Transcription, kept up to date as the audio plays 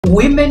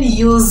Women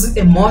use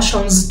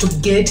emotions to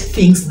get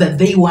things that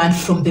they want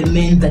from the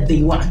men that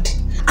they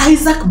want.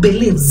 Isaac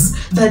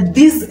believes that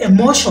these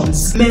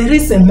emotions,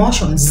 Mary's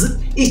emotions,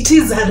 it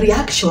is a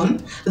reaction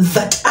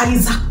that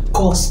Isaac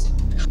caused.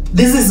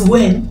 This is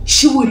when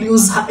she will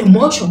use her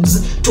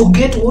emotions to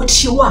get what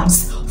she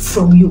wants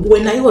from you.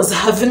 When I was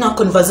having a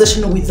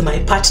conversation with my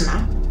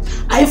partner,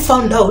 I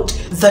found out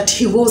that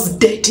he was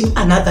dating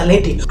another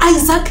lady.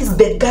 Isaac is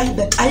the guy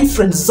that I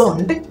friend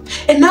zoned,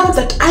 and now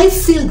that I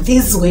feel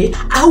this way,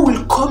 I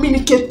will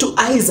communicate to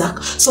Isaac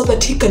so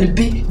that he can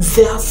be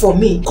there for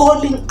me.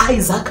 Calling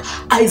Isaac,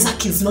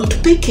 Isaac is not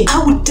picking.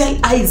 I will tell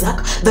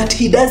Isaac that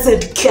he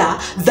doesn't care.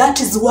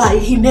 That is why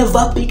he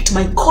never picked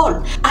my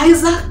call.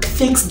 Isaac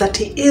thinks that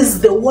he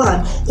is the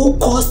one who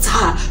caused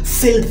her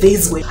feel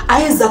this way.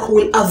 Isaac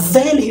will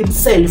avail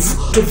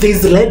himself to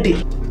this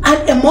lady.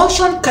 An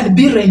emotion can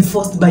be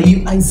reinforced by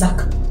you,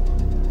 Isaac.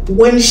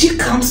 When she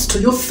comes to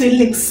you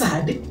feeling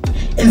sad,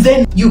 and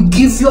then you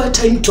give your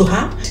time to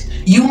her,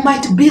 you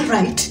might be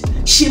right,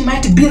 she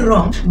might be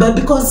wrong, but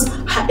because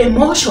her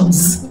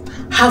emotions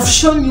have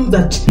shown you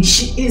that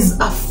she is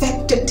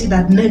affected in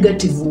a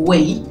negative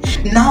way,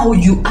 now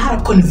you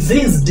are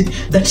convinced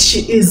that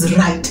she is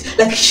right.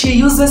 Like she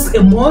uses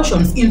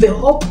emotions in the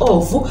hope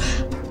of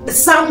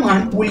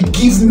someone will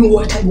give me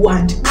what I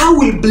want. I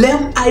will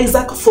blame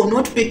Isaac for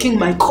not picking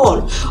my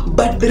call,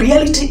 but the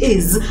reality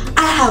is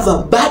I have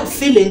a bad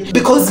feeling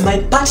because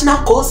my partner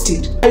caused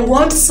it. I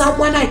want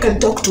someone I can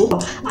talk to.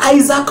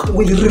 Isaac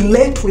will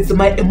relate with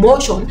my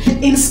emotion.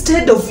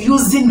 Instead of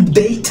using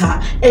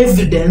data,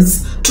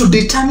 evidence to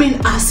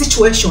determine a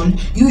situation,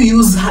 you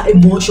use her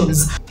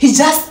emotions. He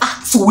just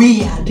acts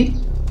weird.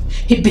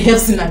 He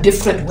behaves in a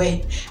different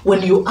way.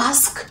 When you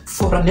ask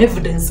for an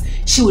evidence,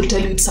 she will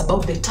tell you it's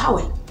about the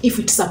towel. If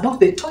it's about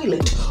the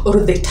toilet or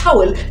the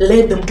towel,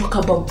 let them talk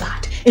about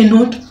that and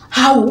not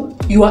how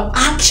your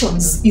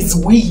actions is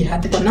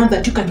weird. But now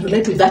that you can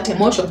relate with that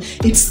emotion,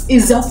 it's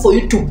easier for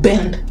you to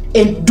bend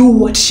and do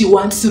what she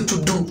wants you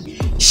to do.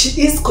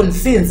 She is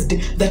convinced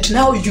that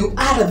now you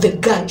are the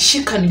guy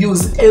she can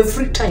use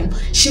every time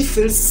she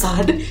feels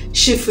sad,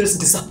 she feels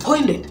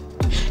disappointed.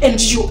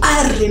 And you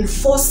are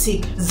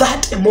reinforcing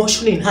that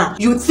emotion in her.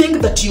 You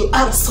think that you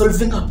are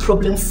solving a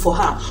problem for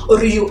her,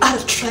 or you are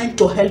trying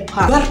to help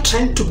her. You are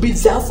trying to be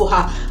there for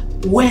her,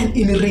 when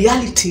in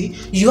reality,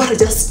 you are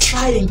just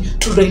trying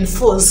to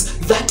reinforce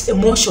that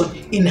emotion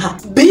in her.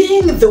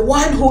 Being the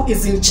one who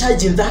is in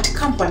charge in that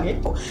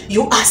company,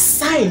 you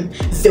assign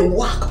the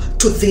work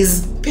to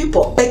these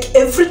people. Like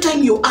every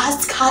time you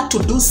ask her to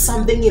do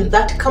something in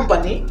that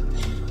company,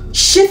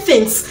 she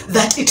thinks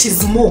that it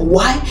is more.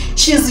 Why?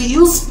 She's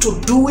used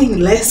to doing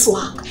less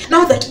work.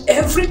 Now that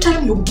every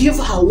time you give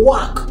her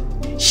work,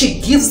 she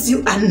gives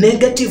you a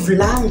negative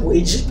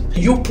language,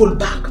 you pull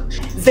back.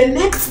 The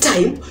next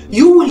time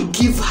you will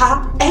give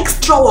her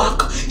extra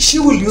work, she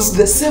will use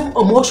the same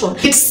emotion.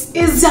 It's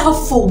easier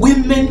for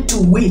women to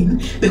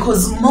win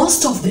because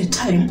most of the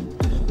time,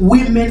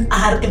 women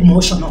are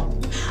emotional.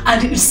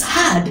 And it's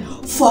hard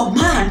for a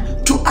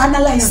man to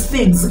analyze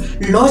things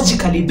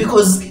logically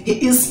because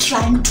he is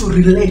trying to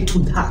relate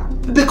with her.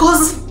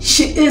 Because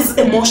she is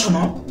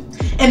emotional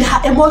and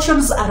her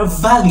emotions are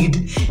valid,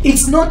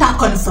 it's not a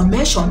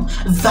confirmation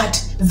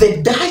that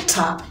the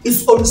data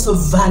is also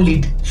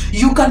valid.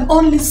 You can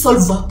only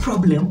solve a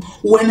problem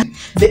when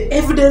the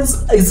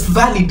evidence is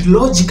valid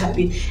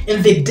logically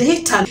and the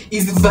data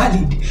is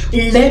valid.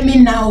 Let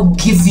me now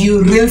give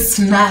you real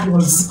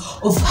scenarios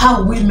of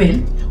how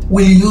women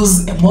will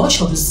use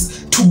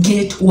emotions to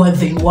get what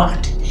they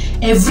want.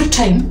 Every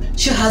time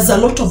she has a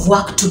lot of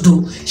work to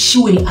do, she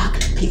will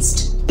act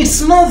pissed. It's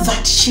not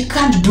that she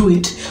can't do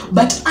it,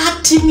 but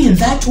acting in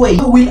that way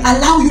will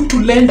allow you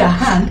to lend a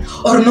hand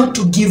or not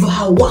to give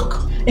her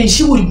work. And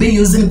she will be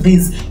using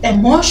this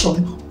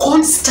emotion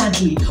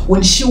constantly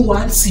when she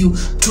wants you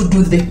to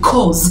do the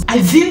cause.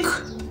 I think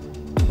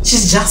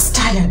she's just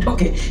tired.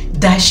 Okay,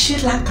 does she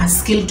lack a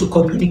skill to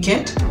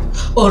communicate?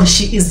 Or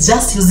she is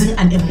just using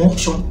an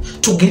emotion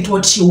to get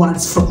what she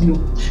wants from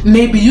you?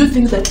 Maybe you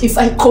think that if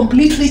I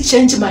completely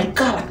change my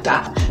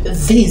character,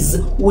 this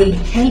will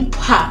help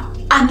her.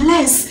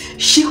 Unless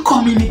she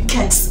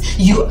communicates,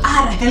 you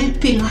are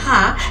helping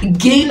her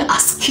gain a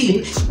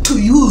skill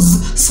to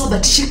use so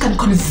that she can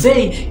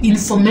convey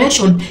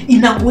information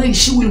in a way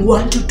she will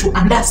want you to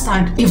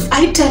understand. If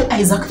I tell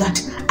Isaac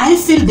that I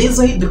feel this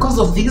way because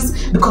of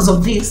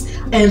this,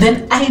 and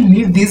then I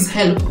need this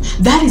help,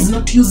 that is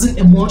not using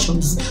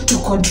emotions to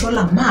control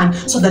a man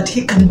so that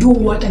he can do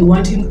what I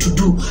want him to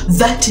do.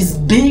 That is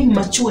being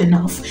mature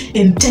enough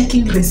and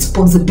taking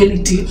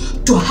responsibility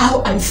to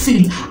how I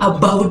feel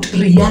about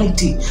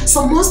reality.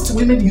 So most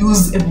women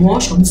use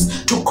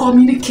emotions to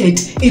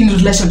communicate in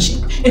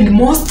relationship, and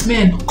most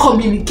men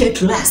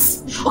communicate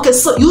less. Okay,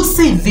 so you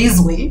say this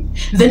way,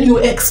 then you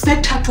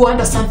expect her to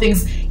understand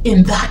things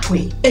in that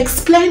way.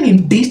 Explain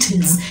in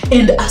details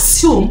and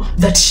assume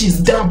that she's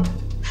dumb.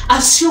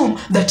 Assume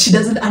that she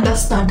doesn't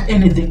understand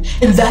anything,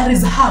 and that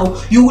is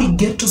how you will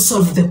get to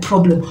solve the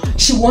problem.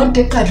 She won't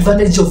take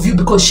advantage of you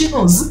because she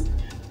knows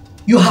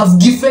you have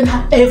given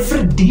her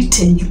every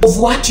detail of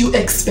what you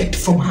expect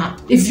from her.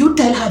 If you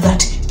tell her that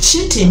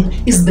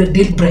cheating is the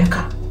deal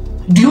breaker,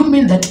 do you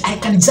mean that I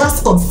can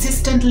just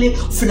consistently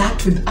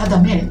flirt with other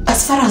men?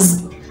 As far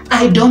as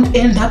I don't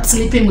end up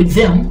sleeping with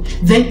them,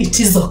 then it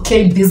is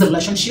okay in this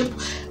relationship.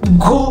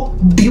 Go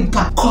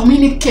deeper,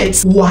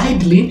 communicate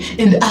widely,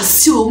 and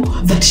assume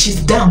that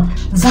she's dumb.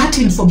 That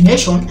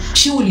information,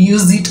 she will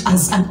use it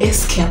as an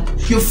escape.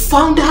 You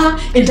found her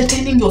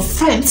entertaining your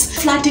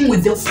friends, flirting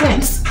with your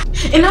friends,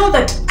 and now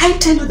that I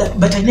tell you that,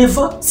 but I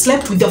never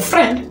slept with your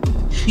friend,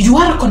 you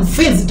are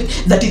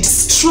convinced that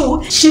it's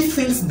true, she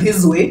feels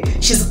this way,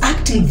 she's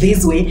acting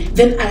this way,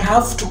 then I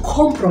have to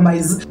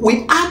compromise.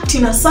 We act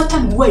in a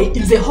certain way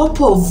in the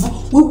hope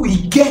of we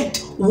will get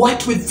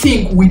what we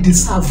think we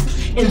deserve.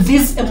 And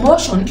this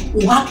emotion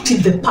worked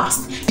in the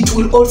past. It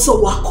will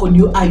also work on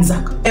you,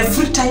 Isaac.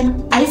 Every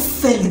time I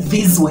felt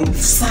this way,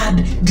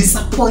 sad,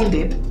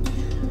 disappointed,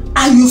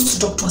 I used to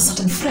talk to a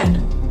certain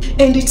friend.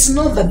 And it's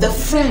not that the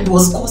friend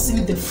was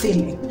causing the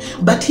feeling,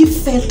 but he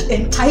felt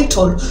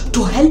entitled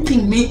to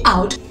helping me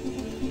out.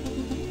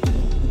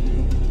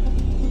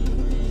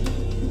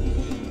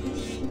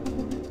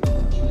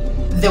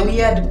 The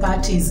weird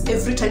part is,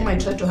 every time I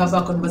try to have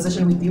a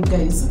conversation with you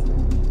guys,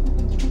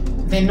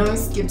 the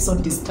noise keeps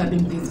on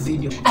disturbing this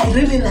video. I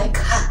really like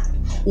her.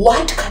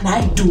 What can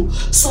I do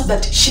so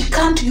that she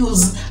can't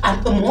use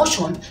an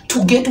emotion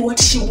to get what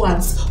she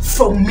wants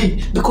from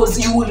me?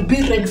 Because you will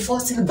be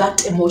reinforcing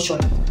that emotion.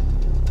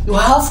 You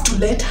have to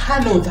let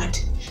her know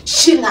that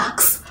she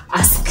lacks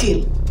a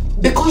skill.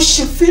 Because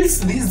she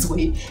feels this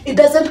way, it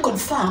doesn't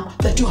confirm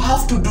that you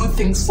have to do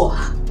things for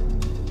her.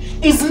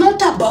 It's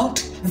not about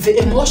the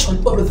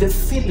emotion or the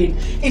feeling.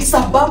 It's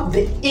about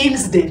the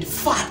incident,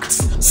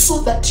 facts, so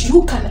that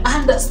you can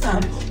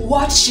understand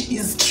what she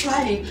is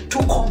trying to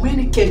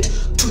communicate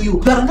to you.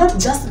 You are not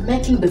just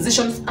making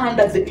decisions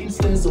under the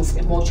influence of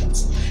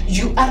emotions.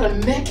 You are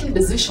making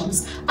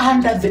decisions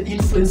under the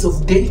influence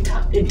of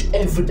data and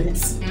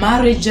evidence.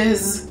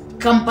 Marriages,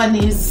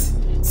 companies,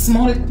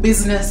 small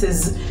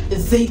businesses,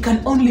 they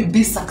can only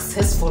be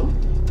successful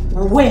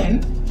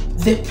when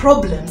the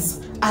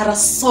problems are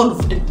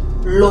solved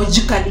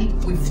logically,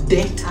 with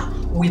data,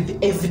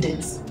 with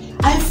evidence.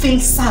 I feel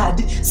sad,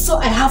 so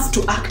I have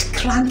to act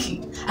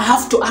cranky. I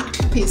have to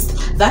act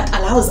pissed. That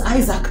allows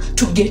Isaac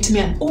to get me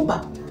an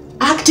Uber.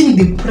 Acting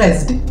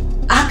depressed,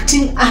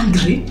 acting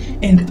angry,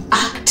 and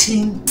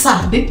acting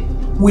sad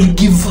will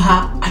give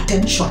her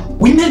attention.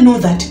 Women know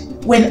that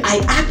when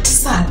I act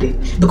sad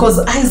because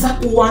Isaac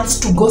wants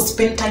to go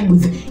spend time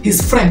with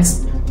his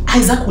friends,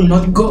 Isaac will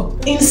not go.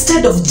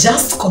 Instead of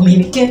just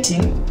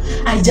communicating,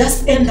 I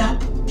just end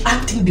up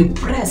acting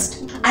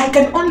depressed. I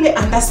can only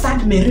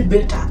understand Mary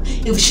better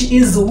if she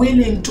is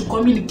willing to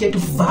communicate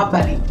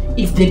verbally.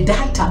 If the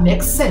data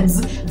makes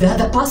sense, the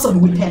other person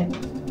will help.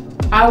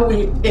 I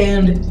will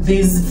end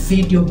this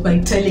video by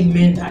telling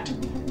men that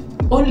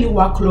only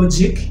work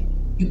logic,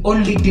 you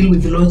only deal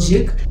with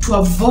logic to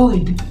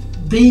avoid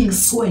being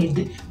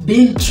swayed,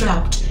 being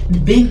trapped,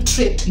 and being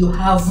tricked. You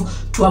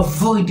have to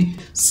avoid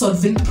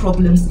solving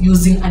problems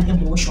using an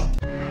emotion.